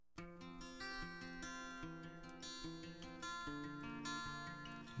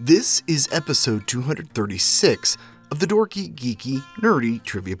This is episode 236 of the Dorky, Geeky, Nerdy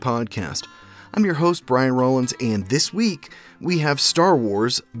Trivia Podcast. I'm your host, Brian Rollins, and this week we have Star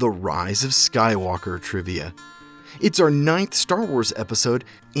Wars: The Rise of Skywalker trivia. It's our 9th Star Wars episode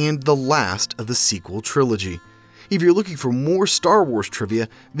and the last of the Sequel Trilogy. If you're looking for more Star Wars trivia,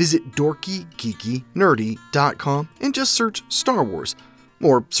 visit dorkygeekynerdy.com and just search Star Wars,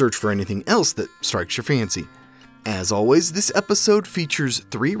 or search for anything else that strikes your fancy. As always, this episode features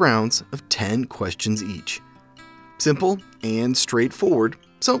 3 rounds of 10 questions each. Simple and straightforward,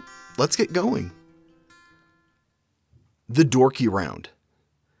 so let's get going. The Dorky Round.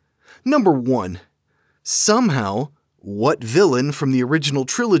 Number 1. Somehow, what villain from the original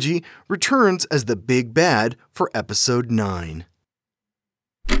trilogy returns as the big bad for Episode 9?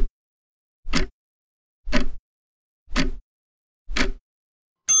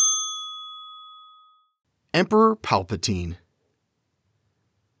 Emperor Palpatine.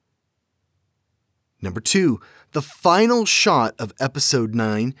 Number 2. The final shot of Episode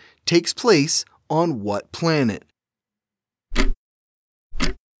 9 takes place on what planet?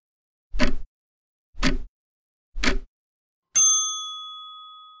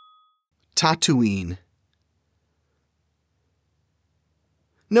 Tatooine.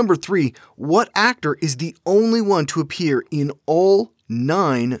 Number 3. What actor is the only one to appear in all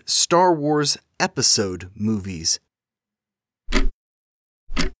 9 Star Wars episode movies?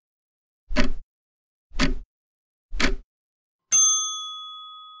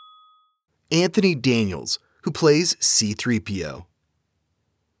 Anthony Daniels, who plays C-3PO.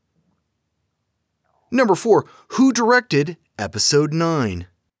 Number 4. Who directed Episode 9?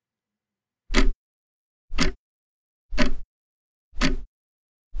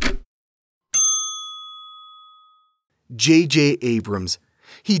 J.J. Abrams.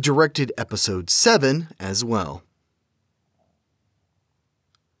 He directed Episode 7 as well.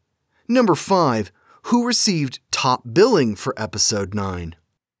 Number 5. Who received top billing for Episode 9?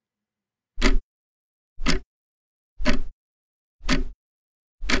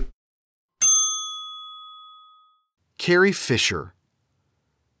 Carrie Fisher.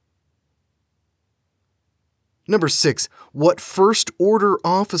 Number 6. What First Order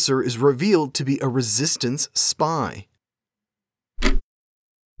officer is revealed to be a Resistance spy?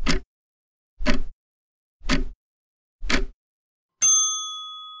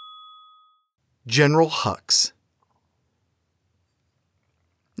 General Hux.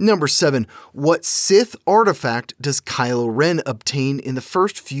 Number 7. What Sith artifact does Kylo Ren obtain in the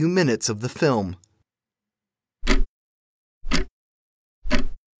first few minutes of the film?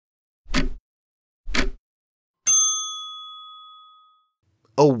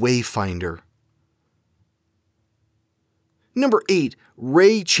 A Wayfinder. Number 8.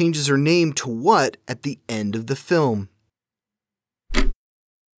 Rey changes her name to what at the end of the film?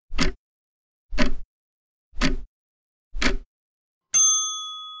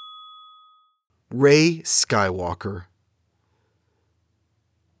 Rey Skywalker.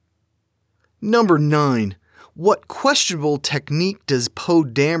 Number 9. What questionable technique does Poe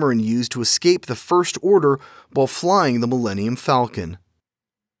Dameron use to escape the First Order while flying the Millennium Falcon?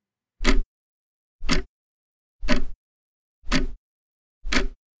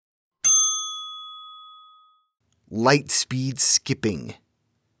 Lightspeed skipping.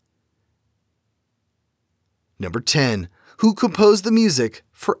 Number 10. Who composed the music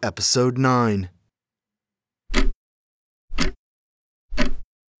for Episode 9?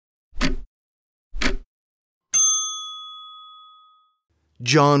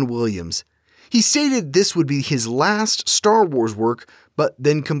 John Williams. He stated this would be his last Star Wars work, but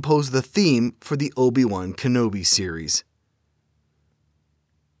then composed the theme for the Obi-Wan Kenobi series.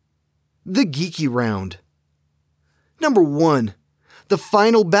 The Geeky Round. Number 1. The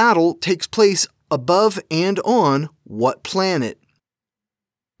final battle takes place above and on what planet?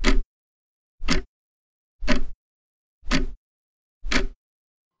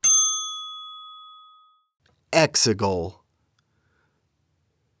 Exegol.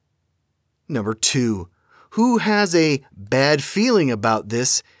 Number 2. Who has a bad feeling about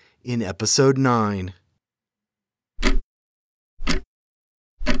this in Episode 9?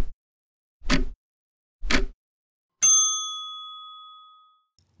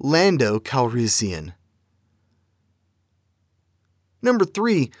 Lando Calrissian. Number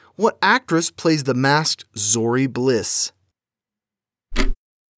 3. What actress plays the masked Zori Bliss?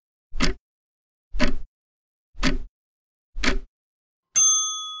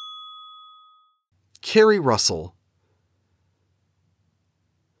 Kerry Russell.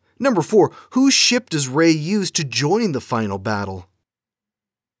 Number 4. Whose ship does Rey use to join the final battle?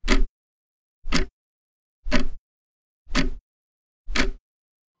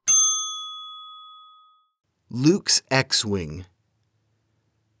 Luke's X-Wing.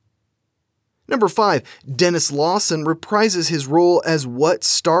 Number 5. Dennis Lawson reprises his role as what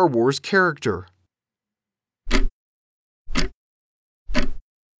Star Wars character?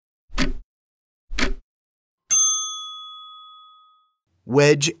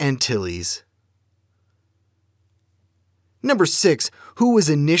 Wedge Antilles. Number 6. Who was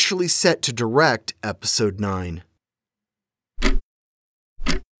initially set to direct Episode 9?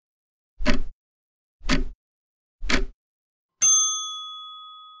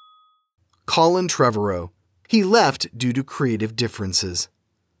 Colin Trevorrow. He left due to creative differences.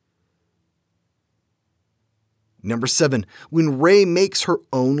 Number 7. When Rey makes her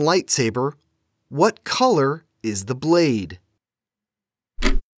own lightsaber, what color is the blade?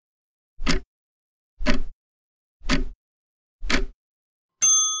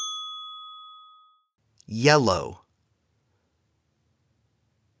 Yellow.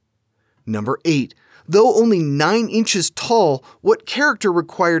 Number 8. Though only 9 inches tall, what character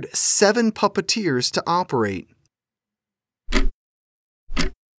required 7 puppeteers to operate?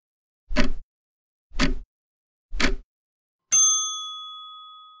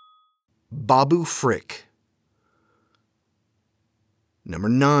 Babu Frick. Number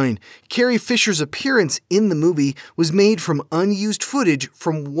 9. Carrie Fisher's appearance in the movie was made from unused footage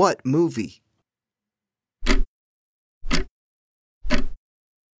from what movie?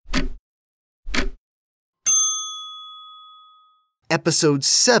 Episode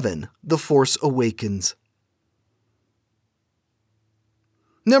 7, The Force Awakens.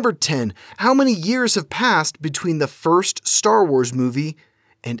 Number 10. How many years have passed between the first Star Wars movie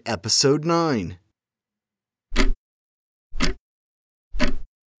and Episode 9?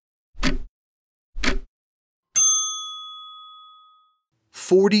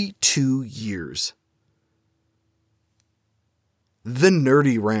 "42 years. The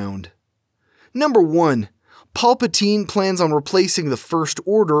Nerdy Round. Number 1. Palpatine plans on replacing the First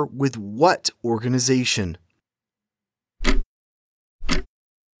Order with what organization?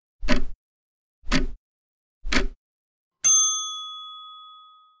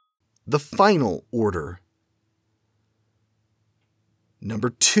 The Final Order. Number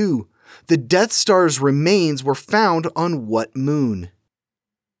 2. The Death Star's remains were found on what moon?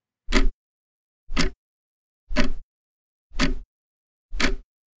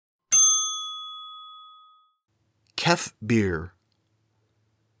 Kef Bir.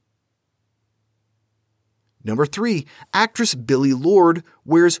 Number 3. Actress Billie Lourd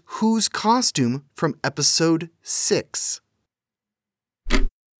wears whose costume from Episode 6?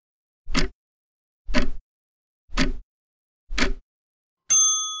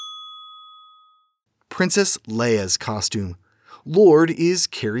 Princess Leia's costume. Lourd is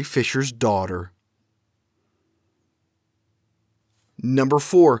Carrie Fisher's daughter. Number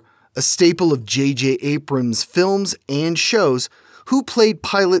 4. A staple of J.J. Abrams' films and shows, who played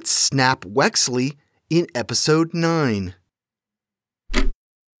pilot Snap Wexley in Episode 9?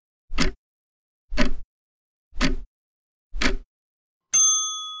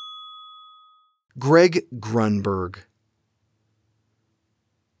 Greg Grunberg.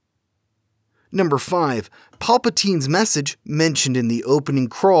 Number 5. Palpatine's message, mentioned in the opening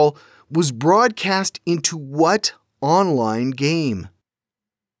crawl, was broadcast into what online game?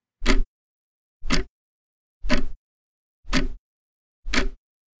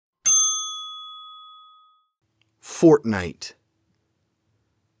 Fortnite.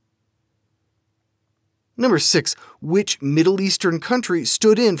 Number 6. Which Middle Eastern country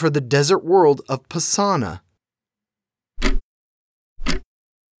stood in for the desert world of Pasana?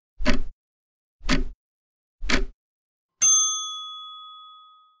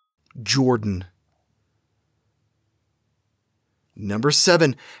 Jordan. Number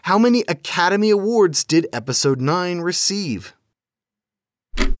 7. How many Academy Awards did Episode 9 receive?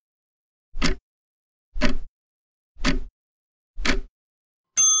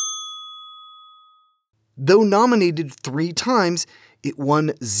 Though nominated 3 times, it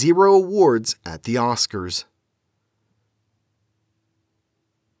won 0 awards at the Oscars.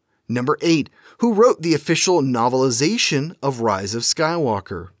 Number 8. Who wrote the official novelization of Rise of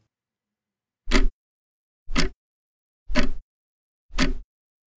Skywalker?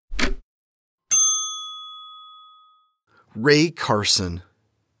 Ray Carson.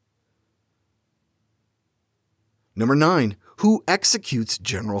 Number 9. Who executes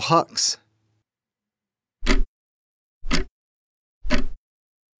General Hux?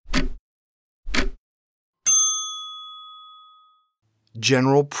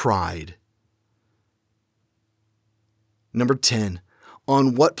 General Pride. Number 10.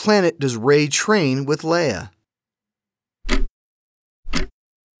 On what planet does Rey train with Leia?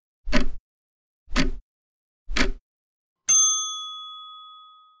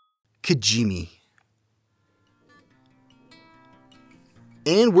 Kajimi.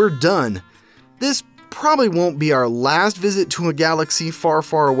 And we're done. This probably won't be our last visit to a galaxy far,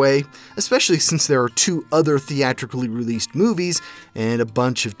 far away, especially since there are 2 other theatrically released movies and a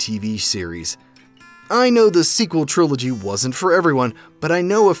bunch of TV series. I know the sequel trilogy wasn't for everyone, but I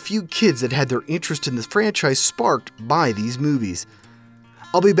know a few kids that had their interest in the franchise sparked by these movies.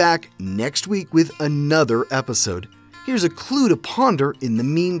 I'll be back next week with another episode. Here's a clue to ponder in the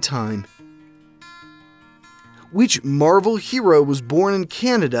meantime. Which Marvel hero was born in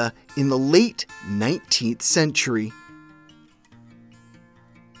Canada in the late 19th century?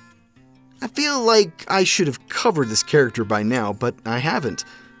 I feel like I should have covered this character by now, but I haven't.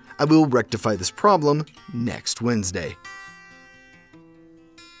 I will rectify this problem next Wednesday.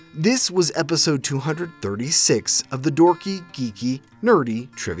 This was episode 236 of the Dorky, Geeky,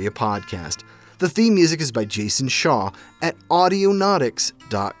 Nerdy Trivia Podcast. The theme music is by Jason Shaw at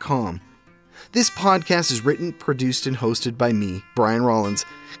audionautics.com. This podcast is written, produced, and hosted by me, Brian Rollins.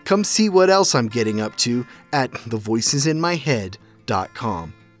 Come see what else I'm getting up to at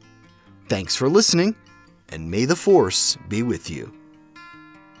thevoicesinmyhead.com. Thanks for listening, and may the Force be with you.